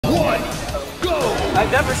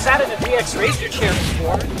I've never sat in a DX racer chair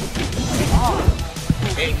before.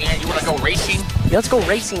 Hey man, you wanna go racing? Yeah, let's go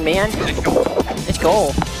racing, man. Let's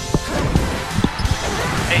go.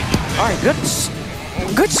 Hey. All right,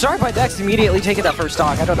 good start by Dex, immediately taking that first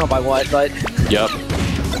stock. I don't know by what, but... Yep.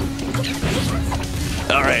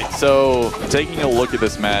 Alright, so taking a look at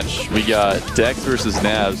this match, we got Dex versus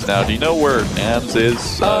Nabz. Now, do you know where Nabz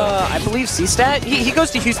is? I believe C-Stat. He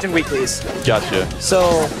goes to Houston weeklies. Gotcha.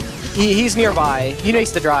 So, he's nearby. He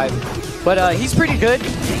makes the drive. But he's pretty good.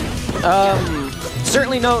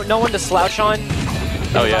 Certainly no one to slouch on.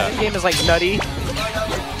 Oh, yeah. The game is, like, nutty.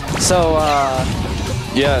 So,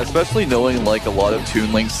 yeah, especially knowing like a lot of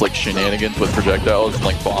Toon Link's like shenanigans with projectiles and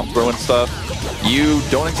like bomb throw and stuff, you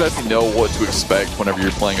don't exactly know what to expect whenever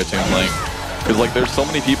you're playing a Toon Link. Because like there's so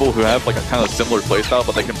many people who have like a kind of similar playstyle,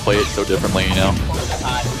 but they can play it so differently, you know?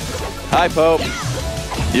 Hi, Pope.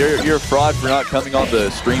 You're a fraud for not coming on the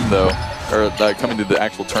stream though, or coming to the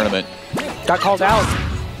actual tournament. Got called out.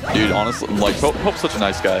 Dude, honestly, like Pope's such a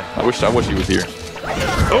nice guy. I wish he was here.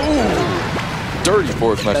 Oh, dirty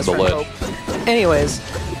forward smash to the ledge. Anyways,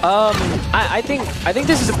 I think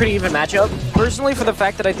this is a pretty even matchup. Personally, for the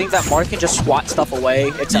fact that I think that Marth can just swat stuff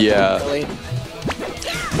away, except really.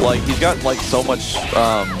 Like he's got like so much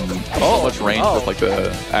range with like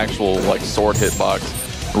the actual like sword hitbox.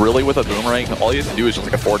 Really, with a boomerang, all you have to do is just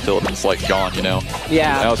like a forward tilt and it's like gone, you know.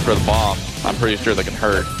 Yeah. Now it's for the bomb. I'm pretty sure they can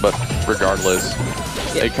hurt, but regardless,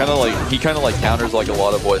 it kind of like he counters like a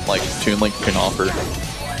lot of what like Toon Link can offer.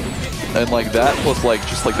 And like that plus like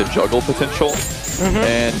just like the juggle potential,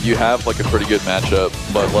 and you have like a pretty good matchup.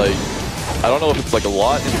 But like I don't know if it's like a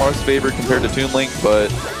lot in Marth's favor compared to Toon Link,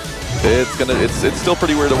 but it's still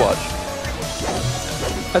pretty weird to watch.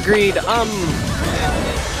 Agreed.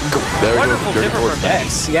 There wonderful differ from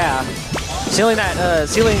Dex. Yeah, sealing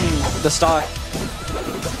the stock.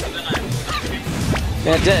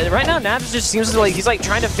 Yeah, right now Nabz just seems like he's like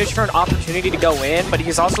trying to fish for an opportunity to go in, but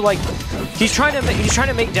he's also like he's trying to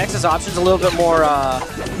make Dex's options a little bit more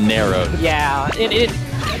narrowed. Yeah,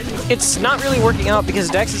 it's not really working out because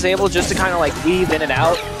Dex is able just to kind of like weave in and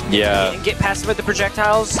out. Yeah. And get past him with the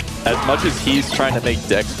projectiles. As much as he's trying to make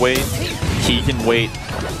Dex wait, he can wait.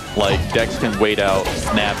 Like Dex can wait out,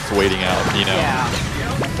 Nabz waiting out. You know.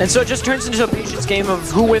 Yeah. And so it just turns into a patience game of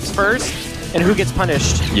who whiffs first and who gets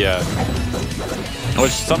punished. Yeah.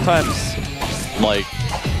 Which sometimes, like,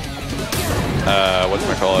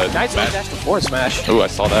 whatchamacallit? Nice one dash to forward smash. Ooh, I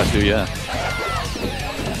saw that too, yeah.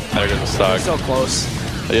 There goes the stock. So close.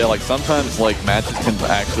 But yeah, like sometimes, like, matches can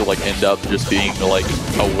actually, like, end up just being, like,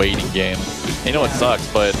 a waiting game. You know, it sucks,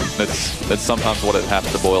 but it's sometimes what it has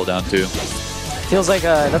to boil down to. Feels like,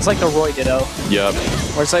 that's like the Roy ditto. Yep.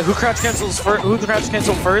 Where it's like, who crouch cancels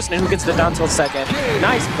first, and who gets the down tilt second.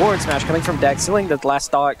 Nice forward smash coming from Dex, sealing the last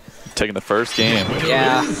stock. Taking the first game.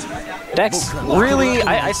 Yeah. Dex, really,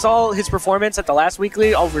 I saw his performance at the last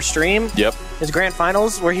weekly over stream. Yep. His grand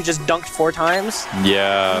finals, where he just dunked 4 times.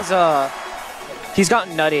 Yeah. He's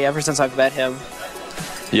gotten nutty ever since I've met him.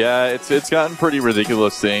 Yeah, it's gotten pretty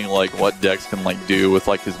ridiculous seeing like what Dex can like do with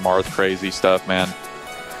like his Marth crazy stuff, man.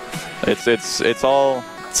 It's all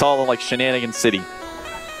like Shenanigan City.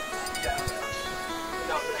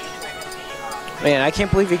 Man, I can't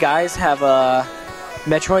believe you guys have a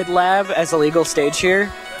Metroid Lab as a legal stage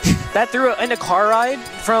here. That threw in a car ride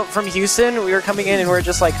from Houston. We were coming in and we are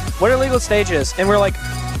just like, what are legal stages? And we're like,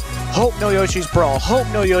 hope no Yoshi's Brawl, hope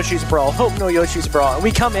no Yoshi's Brawl, hope no Yoshi's Brawl. And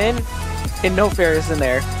we come in and no fair is in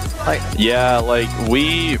there. Like, yeah, like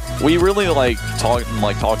we really like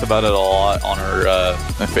talked about it a lot on our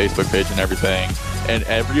Facebook page and everything, and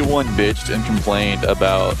everyone bitched and complained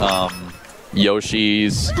about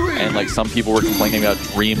Yoshi's, and like some people were complaining about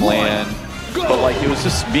Dreamland, but like it was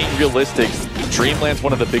just being realistic. Dreamland's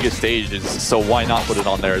one of the biggest stages, so why not put it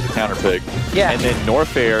on there as a counter pick? Yeah. And then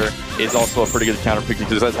Norfair is also a pretty good counter pick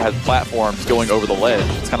because it has platforms going over the ledge.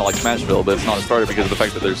 It's kind of like Smashville, but it's not a starter because of the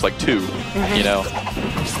fact that there's like 2. You know,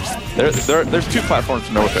 there's 2 platforms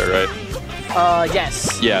for Norfair, right?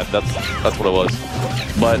 Yes. Yeah, that's what it was.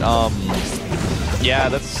 But yeah,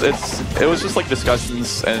 it was just like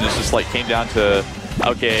discussions, and it's just like came down to,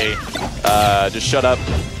 okay, just shut up.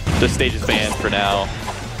 The stage is banned for now.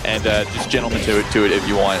 And just gentlemen to it if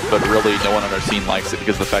you want, but really no one on our scene likes it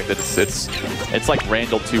because of the fact that it's like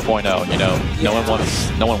Randall 2.0, you know. Yeah.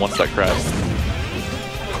 No one wants that crap.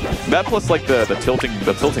 That plus like the tilting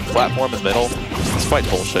platform in the middle, it's quite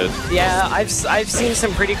bullshit. Yeah, I've seen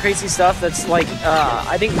some pretty crazy stuff that's like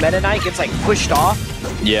I think Meta Knight gets like pushed off.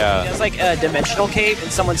 Yeah. He does like a dimensional cape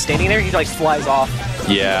and someone's standing there, he like flies off.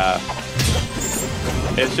 Yeah.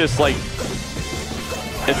 It's just like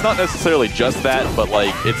it's not necessarily just that, but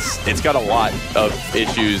like it's got a lot of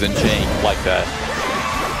issues and jank like that.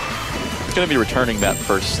 It's gonna be returning that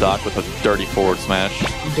first stock with a dirty forward smash.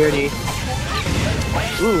 Dirty.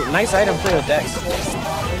 Ooh, nice item play with Dex.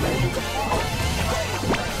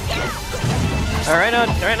 Right now,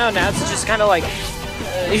 Nabz is just kind of like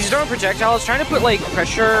he's throwing projectiles, trying to put like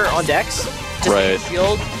pressure on Dex, just right.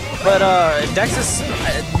 shield. But Dex is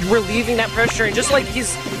relieving that pressure, and just like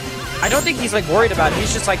I don't think he's like worried about it.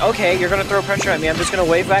 He's just like, okay, you're gonna throw pressure at me. I'm just gonna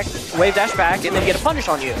wave dash back, and then get a punish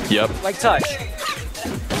on you. Yep. Like touch.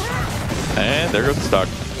 And there goes the stock.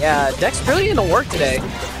 Yeah, Dex really into work today.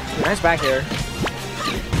 Nice back air.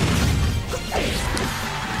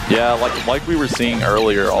 Yeah, like we were seeing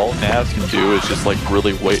earlier, all Nabz can do is just like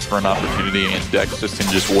really wait for an opportunity, and Dex just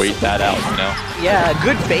can just wait that out, you know? Yeah,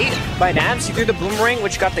 good bait by Nabz. He threw the boomerang,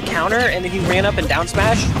 which got the counter, and then he ran up and down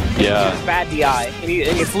smash. Yeah. Bad DI, and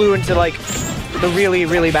he flew into like the really,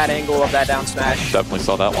 really bad angle of that down smash. Definitely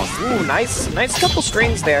saw that one. Ooh, nice couple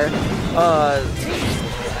strings there.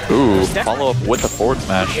 Ooh, follow up with the forward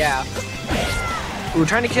smash. Yeah. We're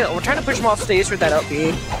trying to push him off stage with that up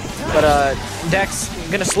B, but Dex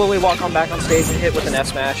gonna slowly walk on back on stage and hit with an F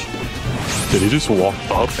smash. Did he just walk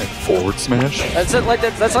up and forward smash? That's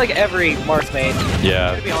like every Marth main.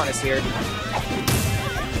 Yeah. To be honest here.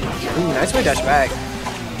 Ooh, nice way dash back.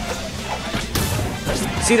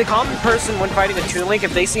 See, the common person when fighting a Toon Link,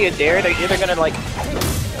 if they see a dare, they're either gonna like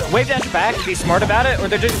wave dash back and be smart about it, or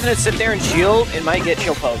they're just gonna sit there and shield and might get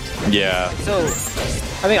shield poked. Yeah. So,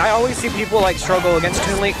 I mean, I always see people like struggle against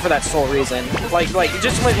Toon Link for that sole reason. Like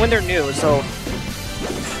just when they're new. So.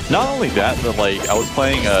 Not only that, but like I was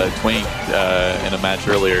playing Twink in a match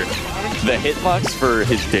earlier. The hitbox for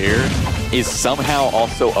his dare is somehow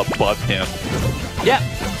also above him. Yeah.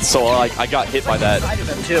 So like I got hit by that,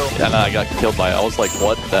 and I got killed by it. I was like,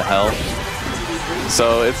 what the hell?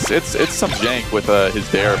 So it's some jank with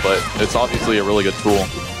his dare, but it's obviously a really good tool.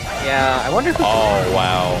 Yeah, I wonder if. Oh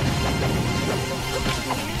wow.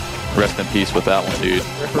 Rest in peace with that one, dude.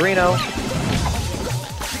 Ripperino.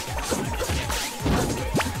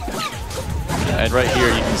 And right here,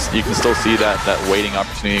 you can still see that waiting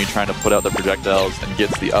opportunity, trying to put out the projectiles and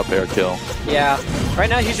gets the up air kill. Yeah. Right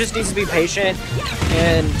now, he just needs to be patient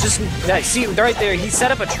and just see right there. He set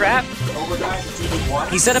up a trap.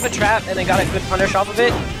 He set up a trap and then got a good punish off of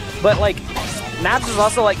it. But like, Nabz is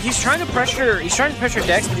also like he's trying to pressure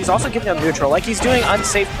Dex, but he's also giving him neutral. Like he's doing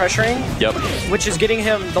unsafe pressuring. Yep. Which is getting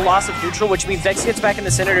him the loss of neutral, which means Dex gets back in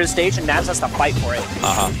the center of the stage and Nabz has to fight for it.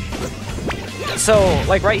 So,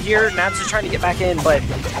 like right here, Nabz is trying to get back in, but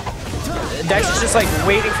Dex is just like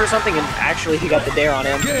waiting for something, and actually he got the dare on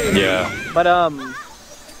him. Yeah. But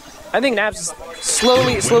I think Nabz is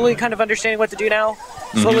slowly kind of understanding what to do now.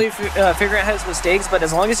 Slowly figuring out his mistakes, but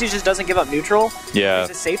as long as he just doesn't give up neutral, yeah,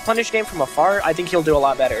 it's a safe punish game from afar, I think he'll do a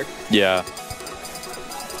lot better. Yeah.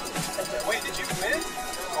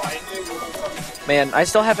 Man, I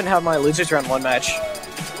still haven't had my losers round 1 match.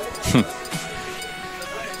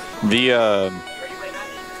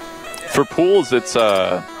 For pools, it's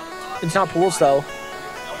not pools though.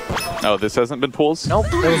 Oh, this hasn't been pools? Nope,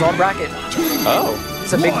 it was all bracket. Oh.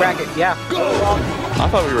 It's a big bracket, yeah. I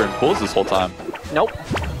thought we were in pools this whole time. Nope.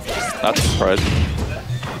 That's a surprise.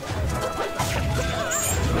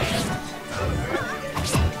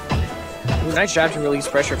 Nice job to release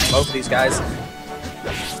pressure from both of these guys.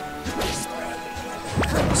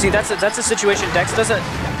 See, that's a situation Dex doesn't.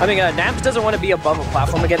 I mean, Nabz doesn't want to be above a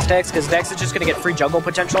platform against Dex because Dex is just going to get free juggle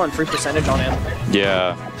potential and free percentage on him.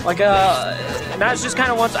 Yeah. Like, Nabz just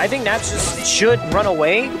kind of wants. I think Nabz just should run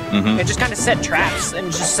away and just kind of set traps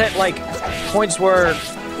and just set like points where.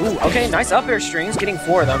 Ooh, okay, nice up air strings, getting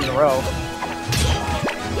 4 of them in a row.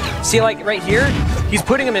 See, like right here, he's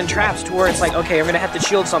putting him in traps to where it's like, okay, I'm gonna have to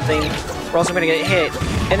shield something, or else I'm gonna get hit,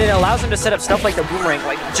 and then it allows him to set up stuff like the boomerang,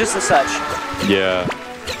 like just as such. Yeah.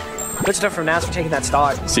 Good stuff from Nabz for taking that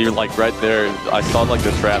stock. See, like right there, I saw like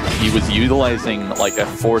the trap. He was utilizing like a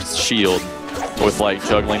forced shield with like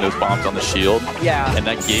juggling those bombs on the shield. Yeah. And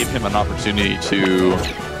that gave him an opportunity to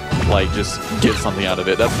like just get something out of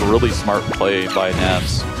it. That's a really smart play by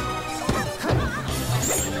Nabz.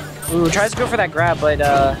 Ooh, tries to go for that grab, but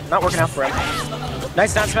not working out for him.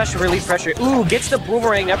 Nice down smash to relieve pressure. Ooh, gets the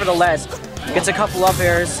boomerang nevertheless. Gets a couple up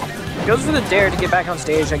airs. Goes for the dare to get back on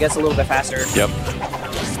stage, I guess, a little bit faster. Yep.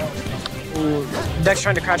 Ooh, Dex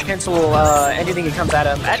trying to crouch cancel anything that comes at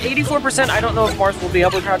him. At 84%, I don't know if Marth will be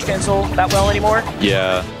able to crouch cancel that well anymore.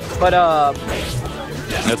 Yeah. But,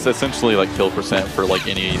 that's essentially like kill percent for like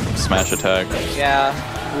any smash attack. Yeah.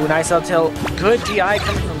 Ooh, nice up tilt. Good DI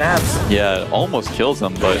coming from Nabz. Yeah, it almost kills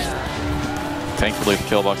him, but Thankfully, the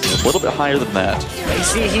kill box is a little bit higher than that. You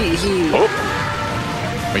see, he... Oh!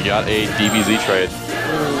 We got a DBZ trade.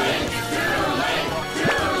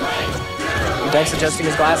 Dex adjusting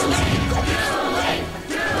his glasses.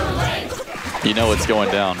 You know it's going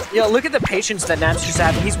down. Yo, look at the patience that Nabz just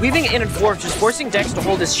having. He's weaving in and forth, just forcing Dex to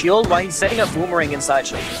hold his shield while he's setting up boomerang and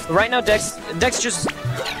such. But right now, Dex just...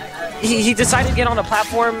 He decided to get on a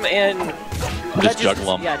platform and... Just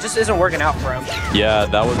juggle him. Yeah, just isn't working out for him. Yeah,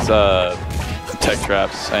 that was tech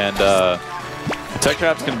traps, and tech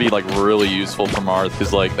traps can be like really useful for Marth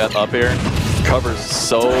because like that up air covers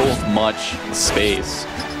so much space.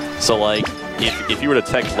 So like if you were to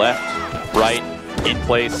tech left, right, in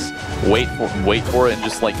place, wait for it, and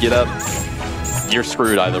just like get up, you're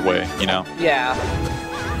screwed either way, you know? Yeah.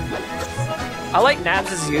 I like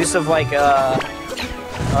Nabz's use of like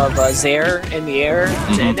Zaire in the air,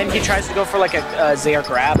 and then he tries to go for like a Zaire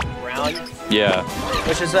grab around. Yeah.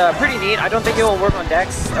 Which is pretty neat. I don't think it will work on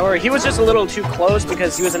Dex. Or he was just a little too close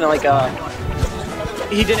because he was in like a...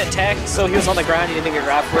 He didn't tech, so he was on the ground, he didn't get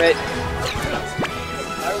grabbed for it.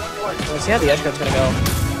 Let's see how the edge guard's gonna go.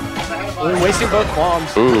 We're wasting both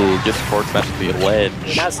bombs. Ooh, gets forward smash to the ledge.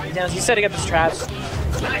 Now he's setting up his traps.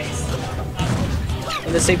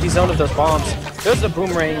 In the safety zone of those bombs. There's the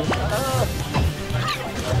boomerang.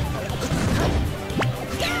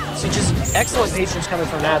 So just excellent patience coming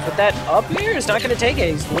from Nabz, but that up here is not going to take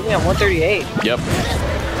it. He's looking at 138. Yep.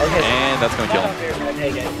 Okay. And that's going to kill him. Up here is going to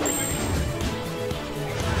take it.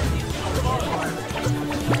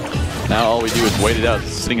 Now all we do is wait it out,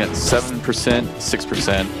 sitting at 7%,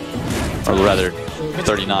 6%, or rather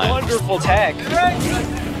 39. Wonderful tech.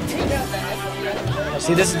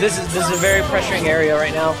 See, this is a very pressuring area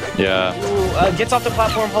right now. Yeah. Ooh, gets off the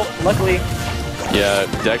platform, luckily. Yeah,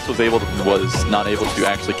 Dex was not able to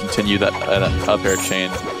actually continue that up air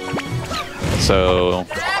chain. So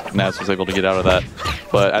Nabz was able to get out of that.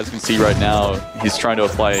 But as you can see right now, he's trying to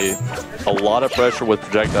apply a lot of pressure with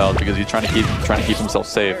projectiles because he's trying to keep himself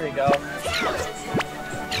safe. There we go.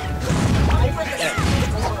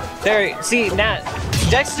 There, see,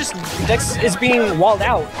 Dex is being walled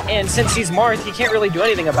out, and since he's Marth, he can't really do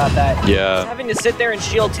anything about that. Yeah. He's having to sit there and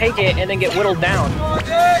shield take it and then get whittled down.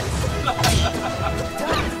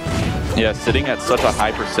 Yeah, sitting at such a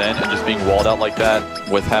high percent and just being walled out like that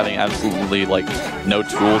with having absolutely like no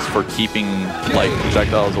tools for keeping like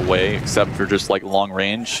projectiles away except for just like long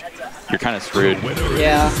range, you're kind of screwed.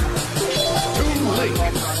 Yeah.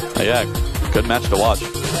 Yeah, good match to watch.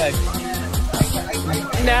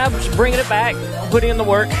 Nabz bringing it back, putting in the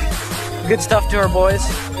work. Good stuff to our boys.